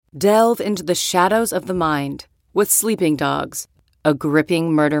Delve into the shadows of the mind with Sleeping Dogs, a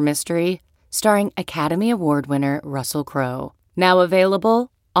gripping murder mystery starring Academy Award winner Russell Crowe. Now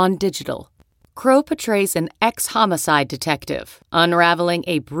available on digital. Crowe portrays an ex-homicide detective unraveling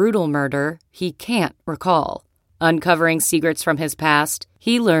a brutal murder he can't recall. Uncovering secrets from his past,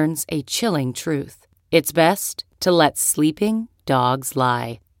 he learns a chilling truth. It's best to let sleeping dogs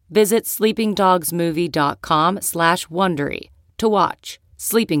lie. Visit sleepingdogsmovie.com/Wondery to watch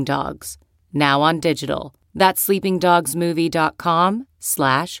Sleeping Dogs, now on digital. That's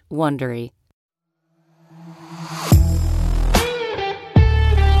sleepingdogsmovie.com/Wondery.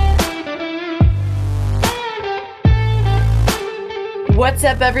 What's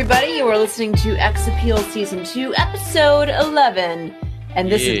up, everybody? You are listening to X Appeal Season 2, Episode 11.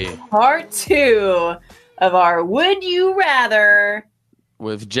 And this is part 2 of our Would You Rather.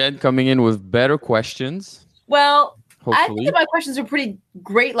 With Jen coming in with better questions. Well, hopefully. I think that my questions were pretty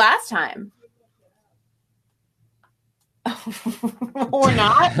great last time. Or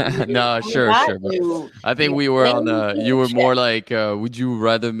not? No, sure. I think we were on the. You were more like, would you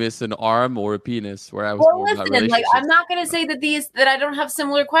rather miss an arm or a penis? Where I was more about relationships. I'm not going to say that I don't have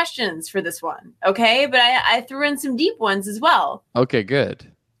similar questions for this one, okay? But I threw in some deep ones as well. Okay,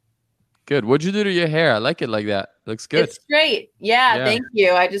 good. What'd you do to your hair? I like it like that. Looks good. It's straight. Yeah, thank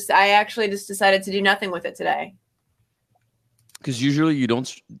you. I actually just decided to do nothing with it today. Because usually you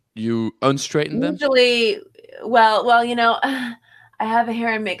unstraighten them. Usually. Well, you know, I have a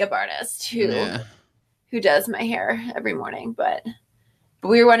hair and makeup artist who does my hair every morning, but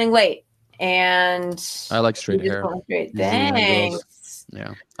we were running late, and I like straight hair. Thanks.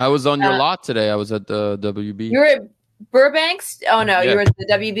 Yeah, I was on your lot today. I was at the WB. You were at Burbank's? Oh no, you were at the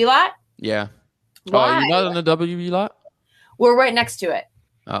WB lot. Yeah. Why? Oh, you're not on the WB lot? We're right next to it.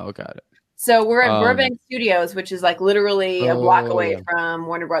 Oh, got it. So we're at Burbank Studios, which is like literally a block away from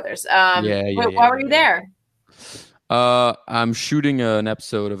Warner Brothers. Why were you there? I'm shooting an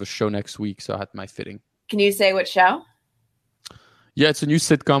episode of a show next week, so I had my fitting. Can you say what show? Yeah, it's a new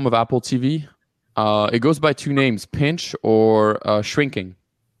sitcom of Apple TV. It goes by 2 names, Pinch or Shrinking.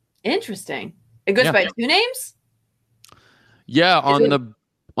 Interesting. It goes by 2 names? Yeah,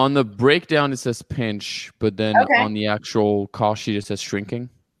 on the breakdown it says Pinch, but then on the actual call sheet it says Shrinking.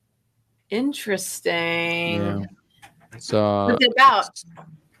 Interesting. Yeah. So what's it about?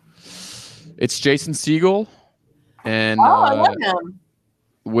 It's Jason Segel. And I love him.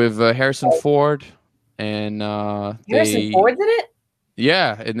 With Harrison Ford and Harrison Ford's in it?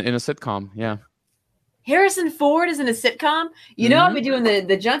 Yeah, in a sitcom, yeah. Harrison Ford is in a sitcom? You know I'll be doing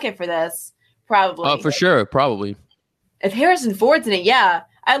the junket for this, probably. Oh, for sure, probably. If Harrison Ford's in it, yeah.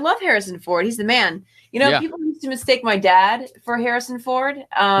 I love Harrison Ford. He's the man. You know, people used to mistake my dad for Harrison Ford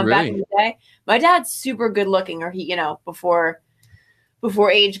back in the day. My dad's super good looking, or he, before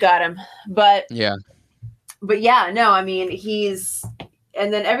age got him. But yeah, no, I mean,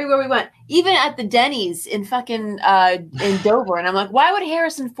 and then everywhere we went, even at the Denny's in fucking in Dover, and I'm like, why would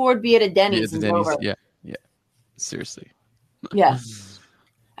Harrison Ford be at a Denny's in Dover? Yeah, seriously. Yeah,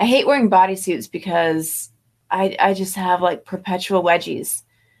 I hate wearing bodysuits because I just have like perpetual wedgies.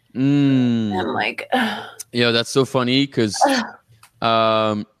 And I'm like, that's so funny because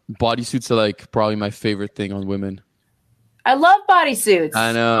bodysuits are like probably my favorite thing on women. I love bodysuits.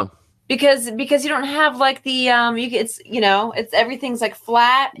 I know. Because you don't have like the it's everything's like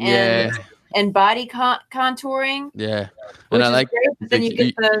flat and body contouring. Yeah, and I like great, but then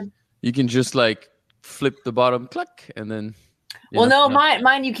you can just like flip the bottom, click, and then.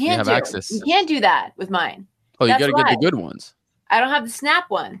 Mine you can't do. Access. You can't do that with mine. Oh, you got to get the good ones. I don't have the snap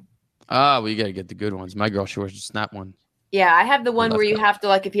one. Well, you got to get the good ones. My girl, she wears the snap one. Yeah, I have the one where you have to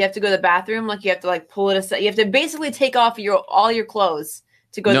like if you have to go to the bathroom, like you have to like pull it aside. You have to basically take off all your clothes.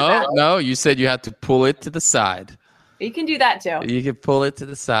 To go no, you said you had to pull it to the side. You can do that too. You can pull it to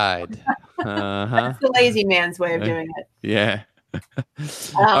the side. That's the lazy man's way of doing it. Yeah.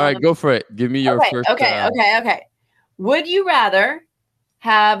 All right, go for it. Give me your first. Okay. Would you rather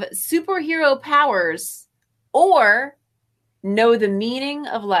have superhero powers or know the meaning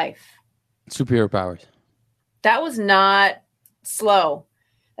of life? Superhero powers. That was not slow.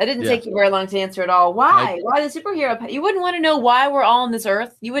 That didn't take you very long to answer at all. Why? Why the superhero? You wouldn't want to know why we're all on this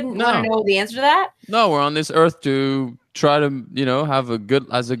earth? You wouldn't want to know the answer to that? No, we're on this earth to try to, have a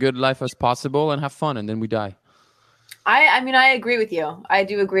good life as possible and have fun, and then we die. I mean, I agree with you. I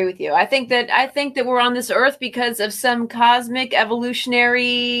do agree with you. I think that we're on this earth because of some cosmic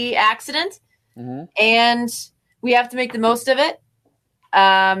evolutionary accident, and we have to make the most of it,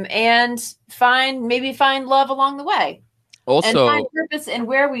 and find love along the way. Also, and find purpose in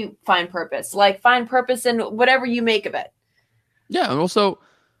where we find purpose. Like find purpose in whatever you make of it. Yeah, and also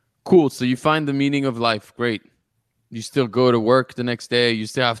Cool. So you find the meaning of life. Great. You still go to work the next day. You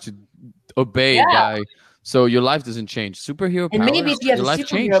still have to obey by. So your life doesn't change. Superhero power. And maybe if you have a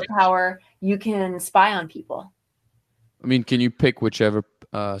superhero power, you can spy on people. I mean, can you pick whichever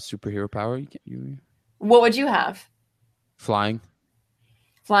superhero power you? What would you have? Flying.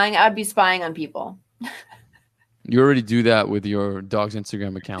 I'd be spying on people. You already do that with your dog's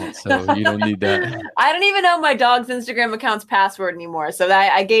Instagram account, so you don't need that. I don't even know my dog's Instagram account's password anymore, so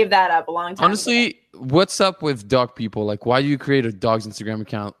I gave that up a long time Honestly, what's up with dog people? Like, why do you create a dog's Instagram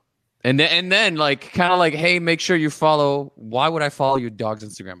account? And then like, kind of like, hey, make sure you follow. Why would I follow your dog's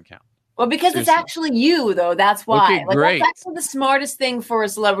Instagram account? Well, because Seriously. It's actually you, though. That's why. Okay, great. That's actually the smartest thing for a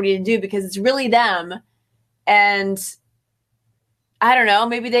celebrity to do because it's really them. And I don't know,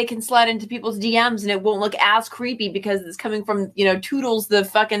 maybe they can slide into people's DMs and it won't look as creepy because it's coming from, Toodles the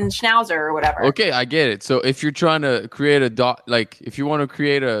fucking schnauzer or whatever. Okay, I get it. So if you're trying to create a dog, like if you want to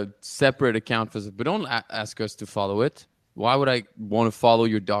create a separate account for it, but don't ask us to follow it. Why would I want to follow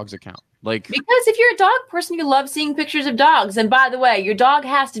your dog's account? Like, because if you're a dog person, you love seeing pictures of dogs. And by the way, your dog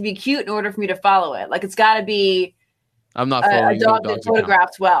has to be cute in order for me to follow it. Like, it's got to be I'm not following a dog that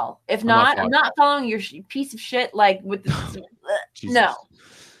photographs well. If not, I'm not following your piece of shit. Like with the, no,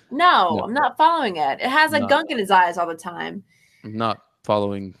 I'm not following it. It has like gunk in his eyes all the time. I'm not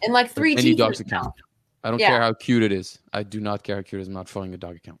following and like three any dog's account. I don't care how cute it is. I do not care how cute it is. I'm not following a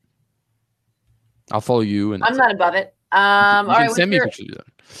dog account. I'll follow you, and I'm not above it. You all right, send me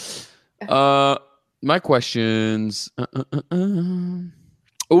pictures. My questions.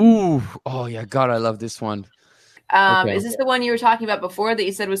 Oh yeah, God, I love this one. Okay. Is this the one you were talking about before that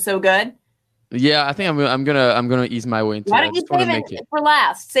you said was so good? Yeah, I think I'm gonna ease my way into it. Why don't you save it for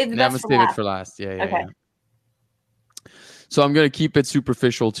last? Save the best for last. I'm gonna save it for last. Yeah. Okay. Yeah. So I'm gonna keep it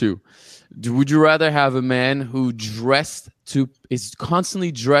superficial too. Would you rather have a man who is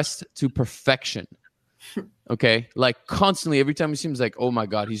constantly dressed to perfection? Okay, like constantly, every time he seems like, oh my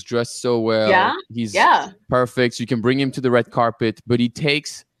God, he's dressed so well. Yeah, he's perfect. So you can bring him to the red carpet, but he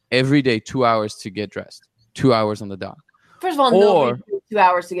takes every day 2 hours to get dressed. 2 hours on the dot. First of all, nobody takes 2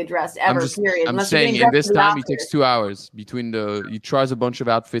 hours to get dressed ever. Period. I'm saying in this time he takes 2 hours between he tries a bunch of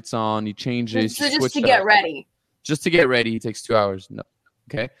outfits on, he changes. So just to get ready. Just to get ready, he takes 2 hours. No,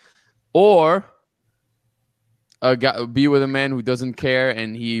 okay. Or be with a man who doesn't care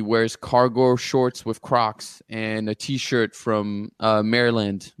and he wears cargo shorts with Crocs and a T-shirt from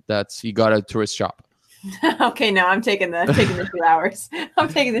Maryland he got at a tourist shop. Okay, no, I'm taking the 2 hours. I'm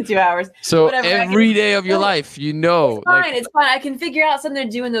taking the 2 hours. So every day of your life, it's fine. It's fine. I can figure out something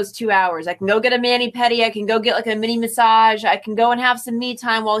to do in those 2 hours. I can go get a mani-pedi. I can go get like a mini massage. I can go and have some me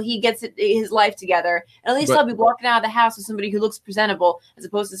time while he gets his life together. And at least I'll be walking out of the house with somebody who looks presentable as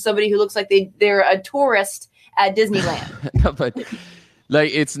opposed to somebody who looks like they're a tourist at Disneyland. No, but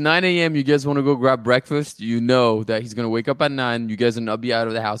like it's 9 a.m. You guys want to go grab breakfast. You know that he's going to wake up at 9. You guys are not be out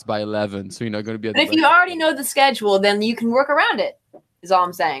of the house by 11. So you're not going to be at the But if you already know the schedule, then you can work around it, is all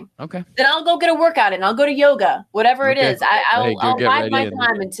I'm saying. Okay. Then I'll go get a workout and I'll go to yoga, whatever it is. I'll bide my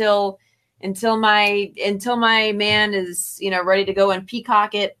time until my man is, ready to go and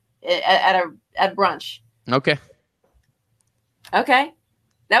peacock it at brunch. Okay. Okay.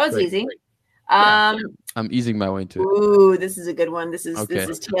 That was easy. Great. I'm easing my way into it. Ooh, this is a good one. This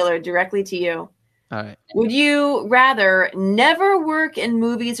is tailored directly to you. All right. Would you rather never work in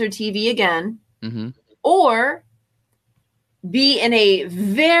movies or TV again, or be in a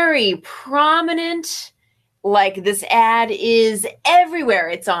very prominent, like this ad is everywhere.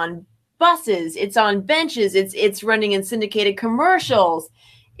 It's on buses. It's on benches. It's running in syndicated commercials.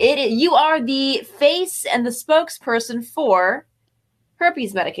 You are the face and the spokesperson for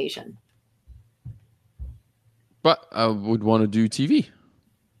herpes medication. But I would want to do TV.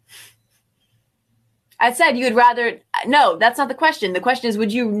 I said you would rather. No, that's not the question. The question is,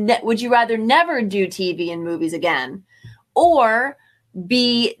 would you rather never do TV and movies again, or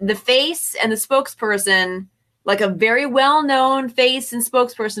be the face and the spokesperson, like a very well-known face and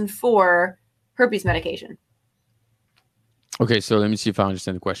spokesperson for herpes medication? Okay, so let me see if I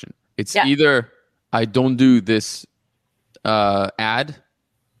understand the question. It's either I don't do this ad.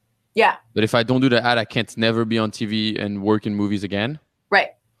 Yeah. But if I don't do the ad, I can't never be on TV and work in movies again. Right.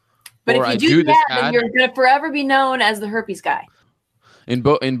 But if you do that, then you're going to forever be known as the herpes guy. In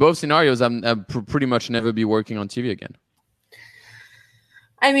both scenarios, I'm pretty much never be working on TV again.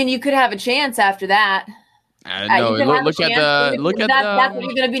 I mean, you could have a chance after that. No, look at that's what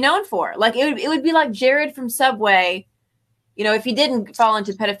you're going to be known for. Like it would be like Jared from Subway. If he didn't fall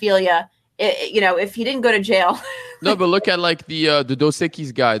into pedophilia, if he didn't go to jail. No, but look at like the Dos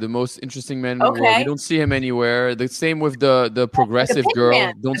Equis guy, the most interesting man in the world. You don't see him anywhere. The same with the progressive girl.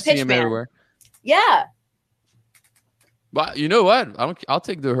 Man. Don't see him everywhere. Yeah. But you know what? I'll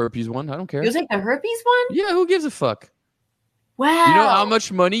take the herpes one. I don't care. You'll take the herpes one? Yeah, who gives a fuck? Wow. You know how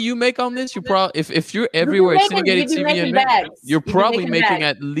much money you make on this? You probably if you're everywhere, it's gonna get a TV and you're probably making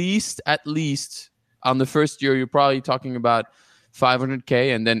at least on the first year, you're probably talking about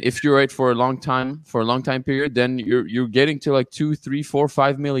 $500K, and then if you're it for a long time period, then you're getting to like 2, 3, 4,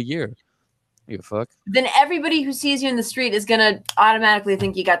 5 mil a year. You fuck. Then everybody who sees you in the street is gonna automatically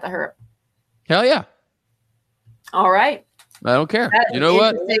think you got the herp. Hell yeah. All right. I don't care. You know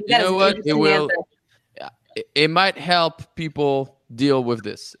what? It will. It might help people deal with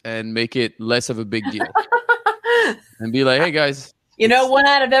this and make it less of a big deal. And be like, hey guys. 1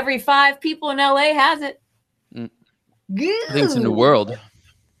 out of every 5 people in LA has it. I think it's in the world.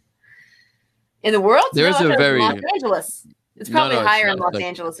 In the world? There's a very Los Angeles. It's probably higher in Los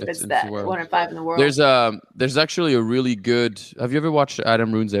Angeles if it's that 1 in 5 in the world. There's actually a really good. Have you ever watched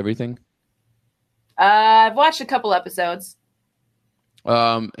Adam Ruins Everything? I've watched a couple episodes.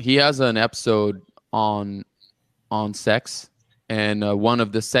 He has an episode on sex, and one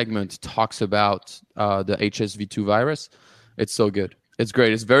of the segments talks about the HSV2 virus. It's so good. It's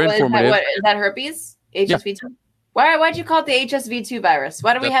great. It's very informative. Is that herpes? HSV2? Yeah. Why'd you call it the HSV2 virus?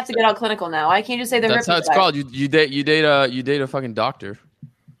 Why do we have to get all clinical now? Why can't you just say the herpes virus? That's how it's called. You date a fucking doctor.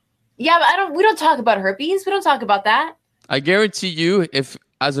 Yeah, but we don't talk about herpes. We don't talk about that. I guarantee you, if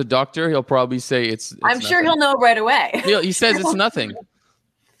as a doctor, he'll probably say it's I'm nothing. sure he'll know right away. He says it's nothing.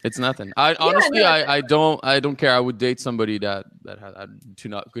 It's nothing. I don't care. I would date somebody that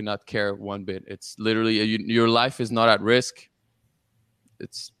could not care one bit. It's literally your life is not at risk.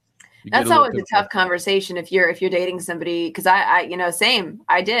 That's always a tough conversation if you're dating somebody, because I same.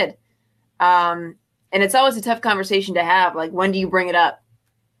 I did. And it's always a tough conversation to have. Like, when do you bring it up?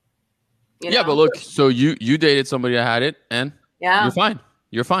 Yeah, but look, so you dated somebody that had it, and you're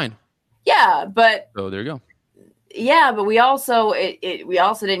fine. Yeah, but so there you go. Yeah, but we also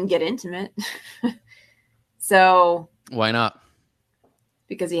didn't get intimate. So why not?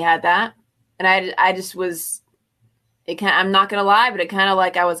 Because he had that, and I just was. I'm not gonna lie, but it kind of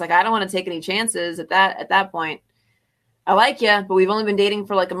like I was like, I don't want to take any chances at that point. I like you, but we've only been dating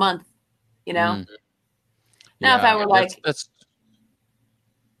for like a month. Now, if I were like, but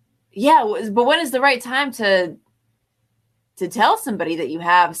when is the right time to tell somebody that you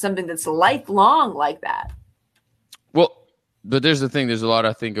have something that's lifelong like that? Well, but there's the thing. There's a lot,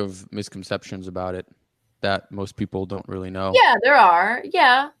 I think, of misconceptions about it that most people don't really know. Yeah, there are.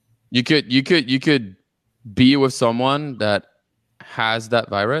 Yeah. You could be with someone that has that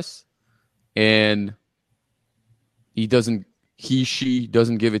virus, and she doesn't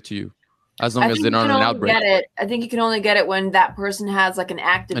give it to you, as long as they're not an outbreak. I think you can only get it when that person has like an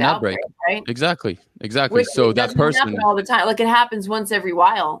active outbreak, right? Exactly. Which so that person happen all the time. Like, it happens once every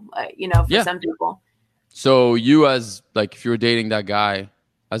while, for some people. So you, as like, if you're dating that guy,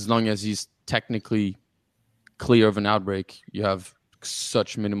 as long as he's technically clear of an outbreak, you have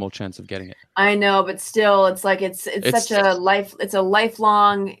such minimal chance of getting it. I know, but still, it's like it's such a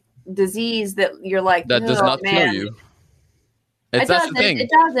lifelong disease that you're like, that does not kill you. It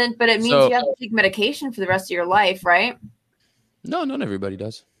doesn't, but it means you have to take medication for the rest of your life, right? No, not everybody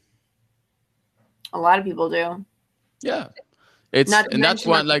does. A lot of people do. Yeah. That's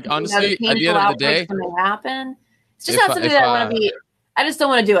why, like, honestly, at the end of the day, happen. It's just not something that I want to be. I just don't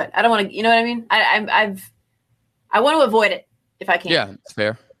want to do it. I don't want to. You know what I mean? I want to avoid it if I can. Yeah, it's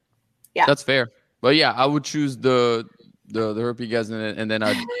fair. Yeah, that's fair. But yeah, I would choose the herpes guys, and then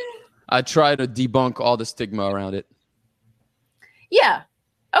I'd try to debunk all the stigma around it. Yeah.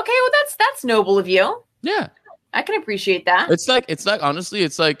 Okay. Well, that's noble of you. Yeah. I can appreciate that. It's like honestly,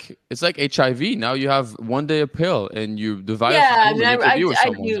 it's like HIV. Now you have one day a pill, and the virus.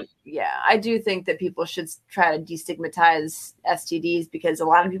 Yeah, I do think that people should try to destigmatize STDs, because a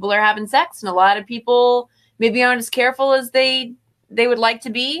lot of people are having sex, and a lot of people maybe aren't as careful as they would like to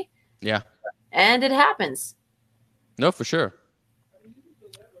be. Yeah, and it happens. No, for sure.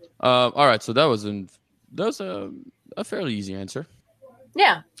 All right, so that was a fairly easy answer.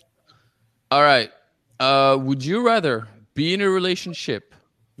 Yeah. All right. Would you rather be in a relationship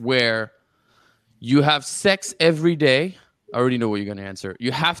where you have sex every day? I already know what you're going to answer.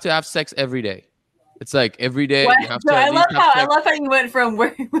 You have to have sex every day. It's like every day. You have to I love how you went from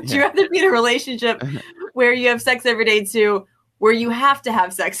where would you rather be in a relationship where you have sex every day to where you have to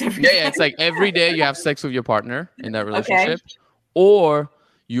have sex every day. Yeah, it's like every day you have sex with your partner in that relationship, or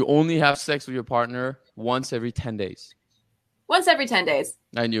you only have sex with your partner once every 10 days. Once every 10 days.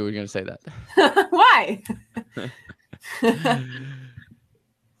 I knew you were going to say that. Why?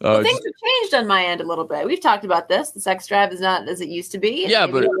 Well, things have changed on my end a little bit. We've talked about this. The sex drive is not as it used to be. Yeah,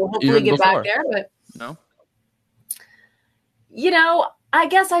 but we'll hopefully get back there. But no, I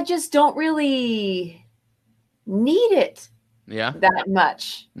guess I just don't really need it. Yeah, that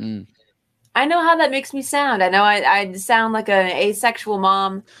much. I know how that makes me sound. I know I sound like an asexual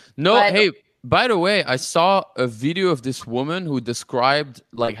mom. No, hey, by the way, I saw a video of this woman who described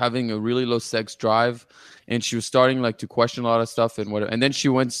like having a really low sex drive, and she was starting like to question a lot of stuff and whatever. And then she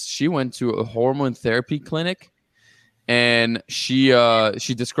went to a hormone therapy clinic, and she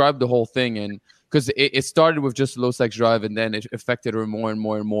described the whole thing. And because it started with just low sex drive, and then it affected her more and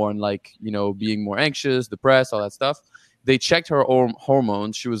more and more, and like being more anxious, depressed, all that stuff. They checked her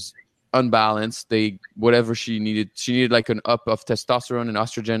hormones. She was unbalanced. Whatever she needed like an up of testosterone and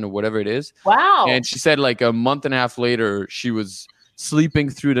estrogen or whatever it is. Wow. And she said like a month and a half later, she was sleeping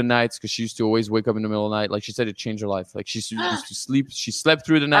through the nights because she used to always wake up in the middle of the night. Like she said, it changed her life. Like she used to sleep. She slept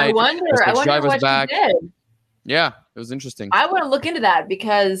through the night. I wonder what she did. Yeah, it was interesting. I want to look into that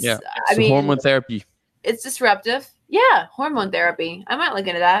because I mean, hormone therapy. It's disruptive. Yeah, hormone therapy. I might look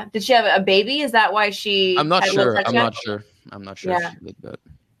into that. Did she have a baby? Is that why she? I'm not sure. I'm not sure. Yeah. If she did that.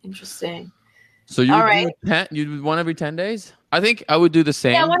 Interesting. So you do one every 10 days? I think I would do the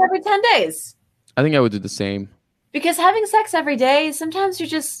same. Yeah, one every 10 days. I think I would do the same. Because having sex every day, sometimes you're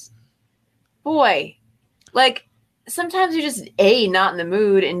just, sometimes you're just A, not in the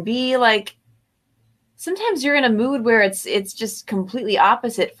mood, and B, like, sometimes you're in a mood where it's just completely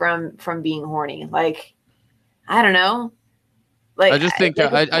opposite from being horny. Like, I don't know. Like, I just think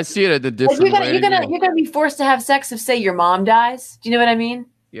I see it at the different way. You're gonna be forced to have sex if, say, your mom dies. Do you know what I mean?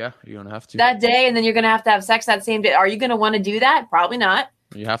 Yeah, you don't have to. That day, and then you're going to have sex that same day. Are you going to want to do that? Probably not.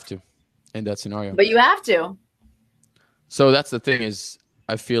 You have to in that scenario. But you have to. So that's the thing is,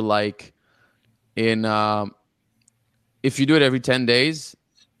 I feel like if you do it every 10 days,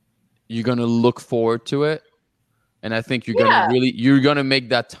 you're going to look forward to it. And I think you're going to make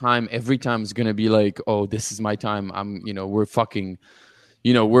that time every time is going to be like, oh, this is my time. We're fucking,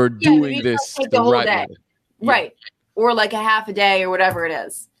 we're doing this the whole day. Yeah. Right. Or like a half a day or whatever it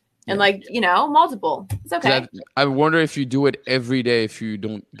is. And multiple. It's okay. I wonder if you do it every day, if you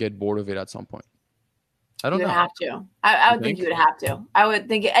don't get bored of it at some point. I don't know. You would have to. I would think you would have to. I would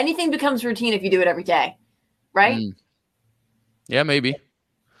think anything becomes routine if you do it every day. Right? Yeah, maybe.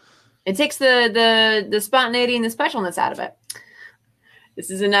 It takes the spontaneity and the specialness out of it. This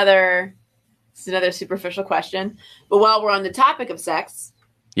is another superficial question. But while we're on the topic of sex.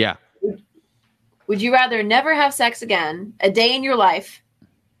 Yeah. Would you rather never have sex again a day in your life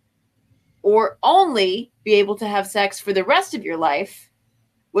or only be able to have sex for the rest of your life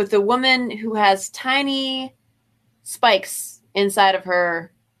with a woman who has tiny spikes inside of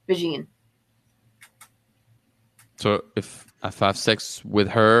her vagina? So if I have sex with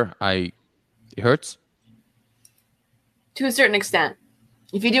her, it hurts? To a certain extent.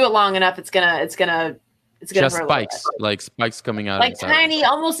 If you do it long enough, it's gonna just hurt spikes, like spikes coming out. Like tiny,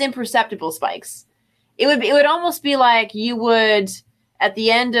 almost imperceptible spikes. It would almost be like you would, at the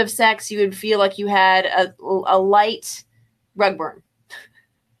end of sex, you would feel like you had a light rug burn.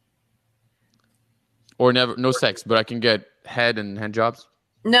 Or no sex, but I can get head and hand jobs?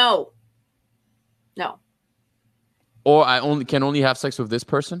 No. Or I can only have sex with this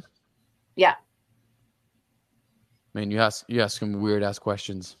person? Yeah. Man, you ask some weird ass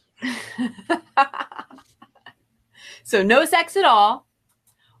questions. So no sex at all,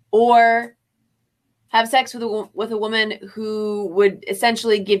 or have sex with a woman who would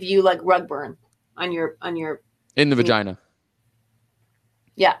essentially give you like rug burn on your in the vagina.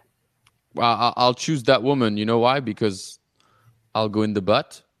 Yeah. Well, I'll choose that woman. You know why? Because I'll go in the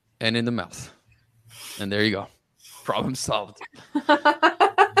butt and in the mouth, and there you go. Problem solved.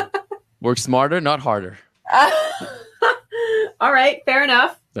 Work smarter, not harder. All right, fair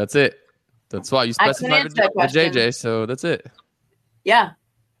enough. That's it. That's why you specified with JJ, so that's it. Yeah.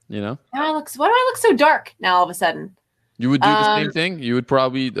 You know? Why do I look so dark now all of a sudden? You would do the same thing? You would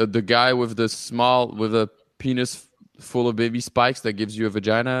probably, the guy with a penis full of baby spikes that gives you a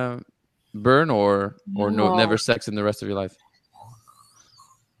vagina burn or no, never sex in the rest of your life?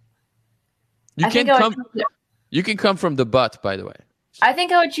 You can come from the butt, by the way. I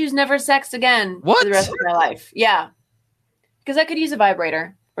think I would choose never sex again for the rest of my life. Yeah. Because I could use a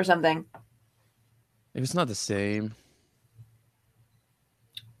vibrator or something. If it's not the same.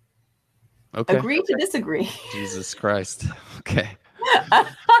 Okay. Agree to disagree. Jesus Christ. Okay.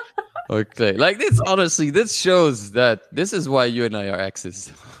 Okay. Like this, honestly, this shows that this is why you and I are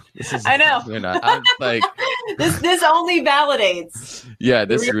exes. I know. I'm like, This only validates. Yeah,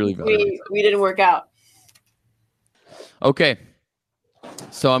 this really validates. We didn't work out. Okay.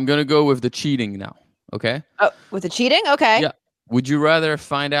 So I'm gonna go with the cheating now. Okay. Oh, with the cheating? Okay. Yeah. Would you rather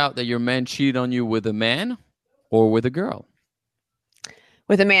find out that your man cheated on you with a man or with a girl?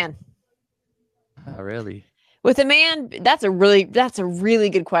 With a man. Oh, really? With a man, that's a really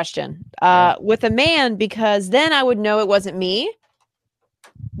good question. With a man, because then I would know it wasn't me.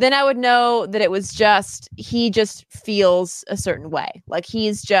 Then I would know that it was he just feels a certain way. Like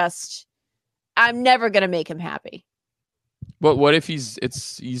I'm never gonna make him happy. But what if he's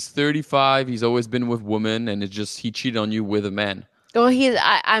 35, he's always been with women, and it's just he cheated on you with a man? Well,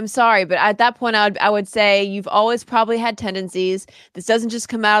 I'm sorry, but at that point, I would say you've always probably had tendencies. This doesn't just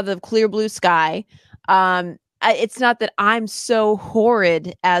come out of the clear blue sky. It's not that I'm so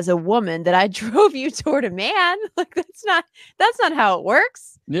horrid as a woman that I drove you toward a man. Like that's not how it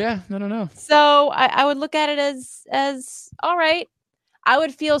works. Yeah, no. So I would look at it as all right. I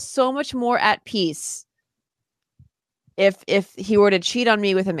would feel so much more at peace if he were to cheat on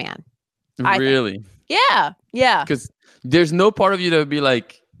me with a man. Really? Yeah. Because there's no part of you that would be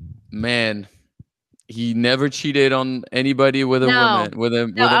like, man, he never cheated on anybody with a woman, with a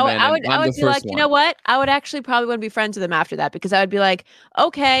man. I would be like, you know what? I would actually probably want to be friends with him after that, because I would be like,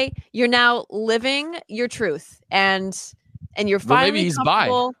 okay, you're now living your truth, and you're finally maybe he's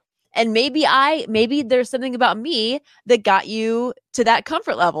comfortable. And maybe there's something about me that got you to that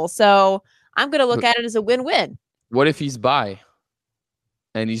comfort level. So I'm gonna look at it as a win-win. What if he's bi?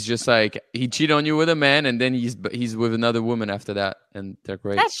 And he's just like, he cheated on you with a man, and then he's with another woman after that, and they're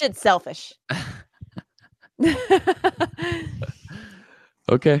great. That shit's selfish.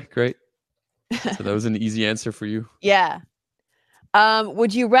 Okay, great. So that was an easy answer for you. Yeah.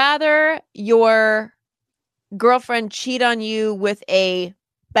 Would you rather your girlfriend cheat on you with a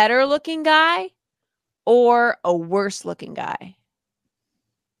better looking guy or a worse looking guy?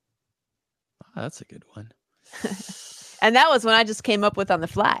 Oh, that's a good one. And that was one I just came up with on the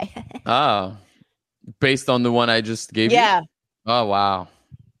fly. Oh, based on the one I just gave you? Yeah. Oh, wow.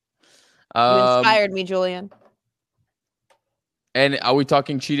 You inspired me, Julian. And are we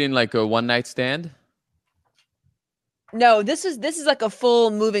talking cheating like a one night stand? No, this is like a full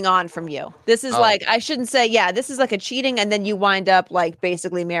moving on from you. This is like, I shouldn't say, this is like a cheating, and then you wind up like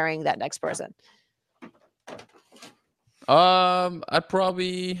basically marrying that next person. I'd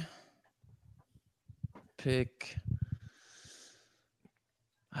probably pick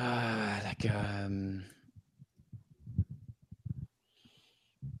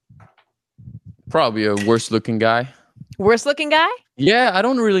probably a worse looking guy. Worse looking guy? Yeah, I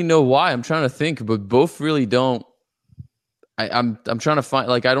don't really know why. I'm trying to think, but both really don't. I'm trying to find,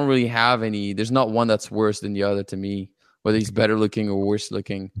 like, I don't really have any. There's not one that's worse than the other to me, whether he's better looking or worse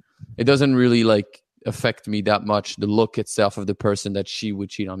looking. It doesn't really like affect me that much, the look itself of the person that she would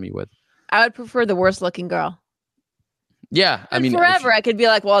cheat on me with. I would prefer the worst looking girl. Yeah, I mean, forever I could be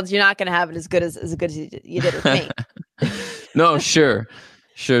like, well, you're not going to have it as good as you did with me. No, sure.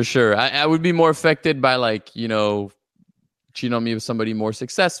 I would be more affected by, like, you know, cheating on me with somebody more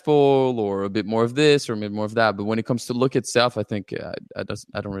successful, or a bit more of this or a bit more of that. But when it comes to look itself, I think I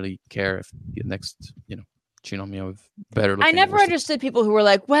don't really care if the next, you know, cheating on me with better looking. I never understood people who were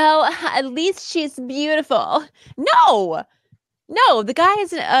like, well, at least she's beautiful. No, the guy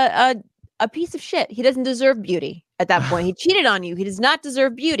is a piece of shit. He doesn't deserve beauty at that point. He cheated on you. He does not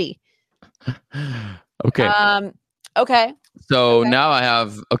deserve beauty. Okay. Okay. So now I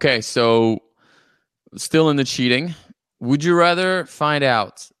have, so still in the cheating. Would you rather find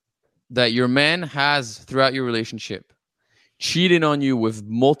out that your man has, throughout your relationship, cheated on you with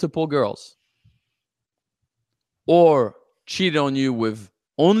multiple girls, or cheated on you with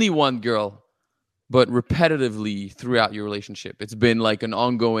only one girl, but repetitively throughout your relationship? It's been like an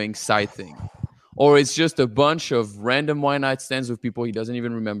ongoing side thing. Or it's just a bunch of random one-night stands with people he doesn't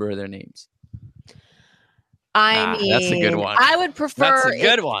even remember their names. I mean, that's a good one. I would prefer. That's a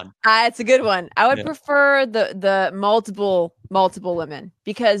good one. It's a good one. I would prefer the multiple women,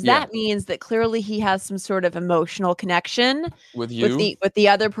 because that means that clearly he has some sort of emotional connection with you, with the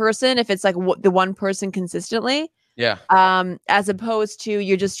other person. If it's like the one person consistently, as opposed to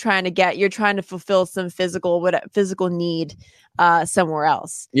you're trying to fulfill some physical need somewhere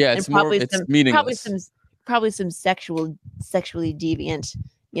else. Yeah, it's meaningless. Probably some sexually deviant,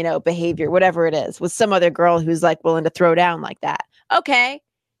 you know, behavior, whatever it is, with some other girl who's like willing to throw down like that. Okay,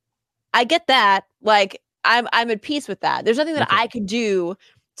 I get that. Like, I'm at peace with that. There's nothing that I could do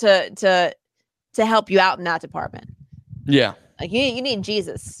to help you out in that department. Yeah, like you need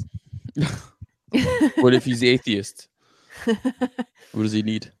Jesus. What if he's atheist? What does he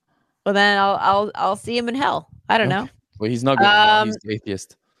need? Well, then I'll see him in hell. I don't know. Well, he's not going. He's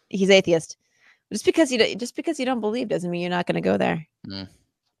atheist. He's atheist. Just because you don't believe doesn't mean you're not going to go there. Mm.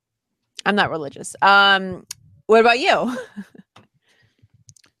 I'm not religious. What about you?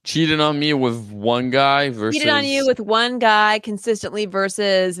 Cheated on me with one guy versus Cheated on you with one guy consistently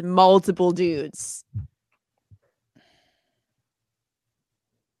versus multiple dudes.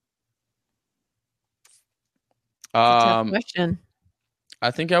 That's a tough question.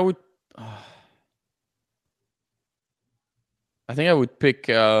 I think I would pick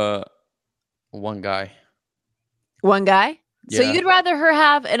one guy. One guy? Yeah. So you'd rather her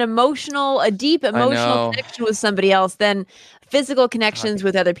have a deep emotional connection with somebody else than physical connections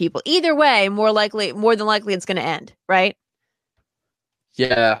with other people. Either way, more than likely it's going to end, right?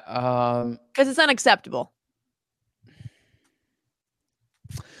 Yeah. Because it's unacceptable.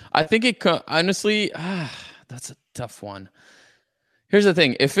 I think honestly, that's a tough one. Here's the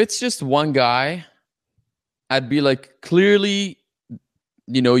thing. If it's just one guy, I'd be like, clearly,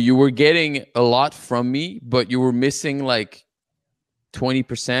 you were getting a lot from me, but you were missing like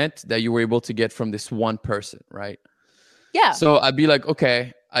 20% that you were able to get from this one person, right? Yeah. So I'd be like,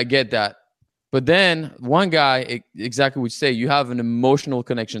 okay, I get that. But then one guy, exactly what you say, you have an emotional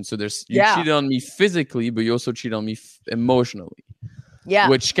connection. So you cheated on me physically, but you also cheated on me emotionally. Yeah.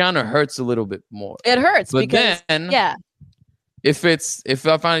 Which kind of hurts a little bit more. It hurts but because, then, if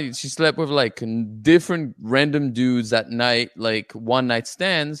I find she slept with like different random dudes at night, like one night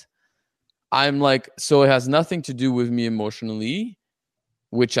stands, I'm like, so it has nothing to do with me emotionally,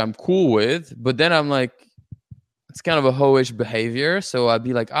 which I'm cool with. But then I'm like, it's kind of a hoish behavior. So I'd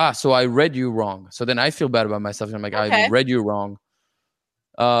be like, so I read you wrong. So then I feel bad about myself. I'm like, okay. I read you wrong.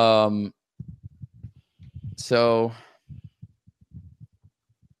 So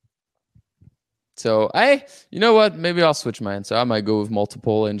you know what? Maybe I'll switch my answer. I might go with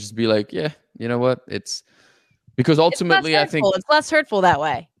multiple and just be like, yeah, you know what? It's because ultimately I think it's less hurtful that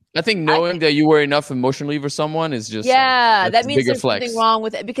way. I think knowing that you were enough emotionally for someone is just that means there's flex. Something wrong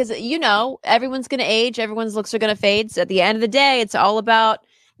with it because everyone's going to age, everyone's looks are going to fade. So at the end of the day, it's all about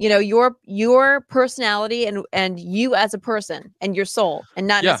your personality and you as a person and your soul, and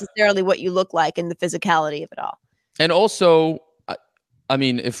not necessarily what you look like and the physicality of it all. And also, I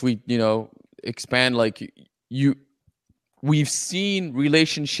mean, if we expand, like we've seen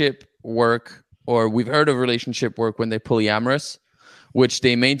relationship work, or we've heard of relationship work when they're polyamorous, which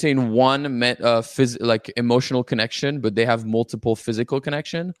they maintain one emotional connection, but they have multiple physical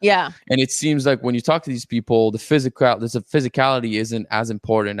connection. Yeah. And it seems like when you talk to these people, the physicality isn't as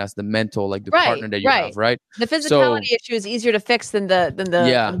important as the mental, like the partner that you have, right? The physicality issue is easier to fix than the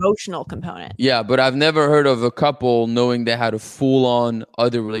emotional component. Yeah, but I've never heard of a couple knowing they had a full-on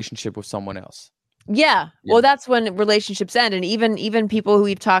other relationship with someone else. Yeah. Well, that's when relationships end. And even people who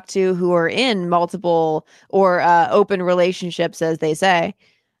we've talked to who are in multiple or open relationships, as they say,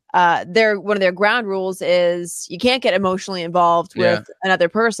 one of their ground rules is you can't get emotionally involved with another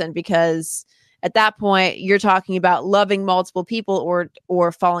person, because at that point you're talking about loving multiple people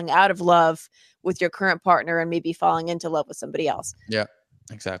or falling out of love with your current partner and maybe falling into love with somebody else. Yeah,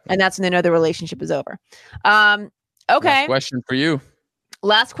 exactly. And that's when they know the relationship is over. Okay. Last question for you.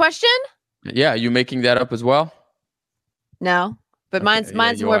 Last question? Yeah, you making that up as well? No, but mine's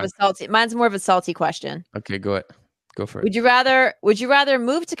more of a salty question. Okay, go ahead. Go for it. Would you rather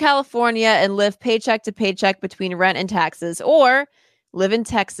move to California and live paycheck to paycheck between rent and taxes, or live in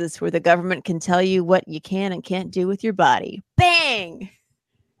Texas where the government can tell you what you can and can't do with your body? Bang!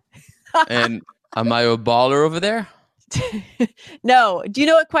 And am I a baller over there? No. Do you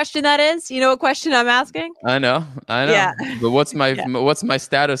know what question that is? You know what question I'm asking? I know. Yeah. But what's my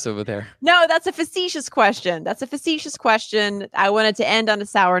status over there? No, that's a facetious question. I wanted to end on a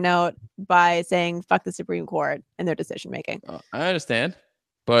sour note by saying fuck the Supreme Court and their decision making. I understand.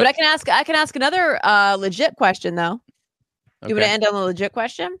 But I can ask another legit question though. Do you want to end on a legit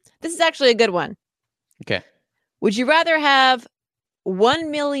question? This is actually a good one. Okay. Would you rather have $1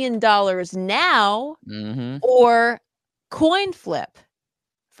 million now or coin flip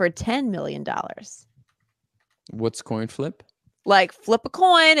for $10 million? What's coin flip? Like flip a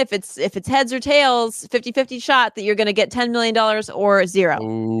coin. If it's heads or tails, 50-50 shot that you're going to get $10 million or zero.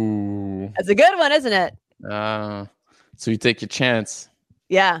 Ooh. That's a good one, isn't it? So you take your chance.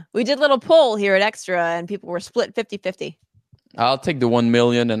 Yeah. We did a little poll here at Extra and people were split 50-50. I'll take the 1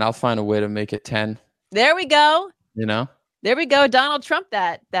 million and I'll find a way to make it 10. There we go. There we go. Donald Trump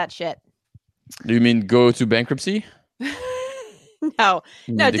that shit. Do you mean go to bankruptcy? No.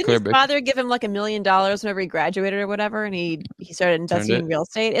 Didn't his father give him like $1 million whenever he graduated or whatever, and he started investing in real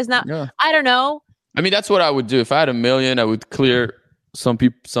estate? Isn't that? Yeah. I don't know. I mean, that's what I would do if I had $1 million. I would clear some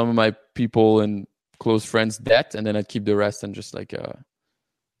of my people and close friends debt, and then I'd keep the rest and just like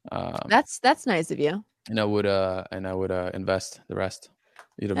that's nice of you. And I would invest the rest,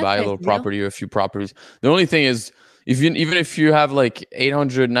 either buy a little property or a few properties. The only thing is, even if you have like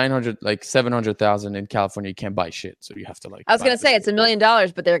 800, 900, like 700,000 in California, you can't buy shit. So you have to like. I was gonna say it's $1 million,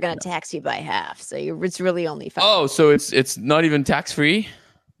 but they're gonna tax you by half. So it's really only 5. Oh, so it's not even tax free.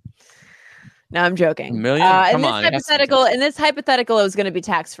 No, I'm joking. $1 million. Come on. In this hypothetical, it was going to be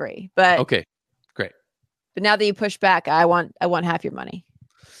tax free. But okay, great. But now that you push back, I want half your money.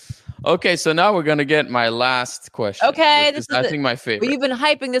 Okay, so now we're gonna get my last question. Okay, I think my favorite. Well, you've been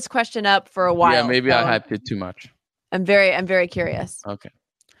hyping this question up for a while. Yeah, maybe I hyped it too much. I'm very curious. Okay.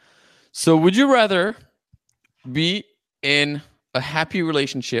 So would you rather be in a happy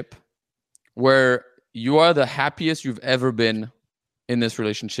relationship where you are the happiest you've ever been in this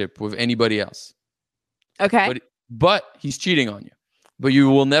relationship with anybody else? Okay. But he's cheating on you. But you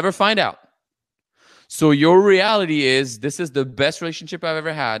will never find out. So your reality is, this is the best relationship I've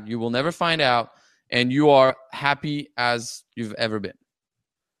ever had. You will never find out. And you are happy as you've ever been.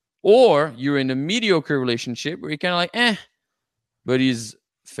 Or you're in a mediocre relationship where you're kind of like, but he's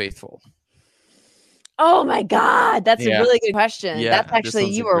faithful. Oh my God. That's a really good question. Yeah, that's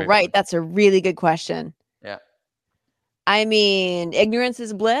actually, you were right. One. That's a really good question. Yeah. I mean, ignorance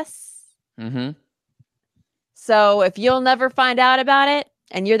is bliss. Mm-hmm. So if you'll never find out about it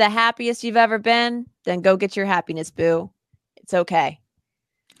and you're the happiest you've ever been, then go get your happiness, boo. It's okay.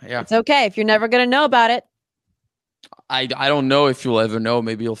 Yeah. It's okay if you're never going to know about it. I don't know if you'll ever know.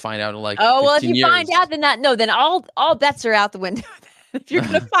 Maybe you'll find out in like 15 if you years. find out, then all bets are out the window. If you're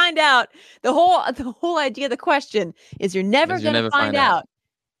going to find out, the whole idea of the question is you're never going to find out.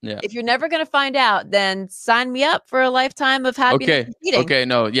 Yeah. If you're never going to find out, then sign me up for a lifetime of happiness. Okay.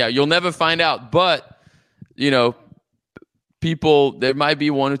 No. Yeah. You'll never find out. But, people, there might be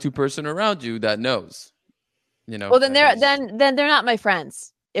 1 or 2 person around you that knows, Well, then they're not my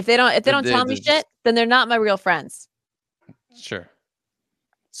friends. If they don't tell me shit, then they're not my real friends. Sure.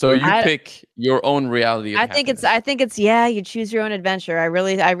 So you pick your own reality. I think it's you choose your own adventure. I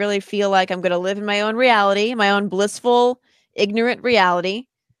really feel like I'm going to live in my own reality, my own blissful, ignorant reality,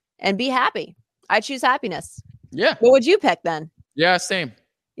 and be happy. I choose happiness. Yeah. What would you pick then? Yeah, same.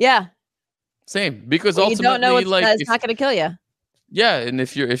 Yeah. Same. Because ultimately, you don't know it's not going to kill you. Yeah, and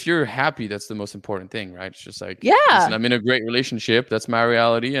if you're happy, that's the most important thing, right? It's just like, listen, I'm in a great relationship. That's my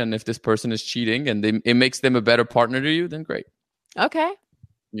reality. And if this person is cheating and it makes them a better partner to you, then great. Okay.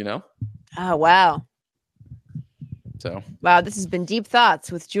 Oh, wow. So. Wow, this has been Deep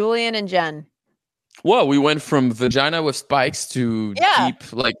Thoughts with Julian and Jen. Well, we went from vagina with spikes to deep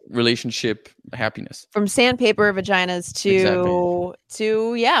relationship happiness. From sandpaper vaginas to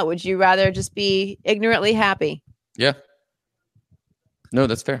would you rather just be ignorantly happy? Yeah. No,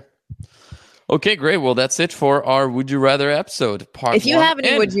 that's fair. Okay, great. Well, that's it for our Would You Rather episode. If you have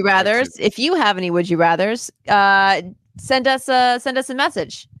any Would You Rathers, send us a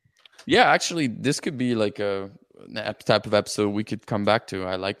message. Yeah, actually, this could be like an type of episode we could come back to.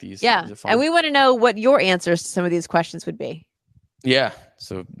 I like these. Yeah, and we want to know what your answers to some of these questions would be. Yeah,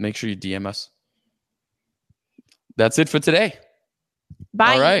 so make sure you DM us. That's it for today.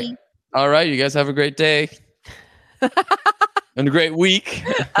 Bye. All right. You guys have a great day. And a great week.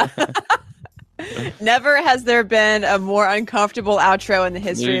 Never has there been a more uncomfortable outro in the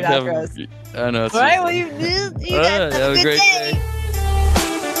history of outros. I know. All right, well, you guys have a great day.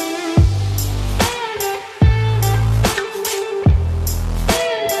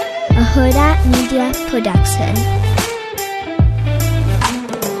 A Huda Media Production.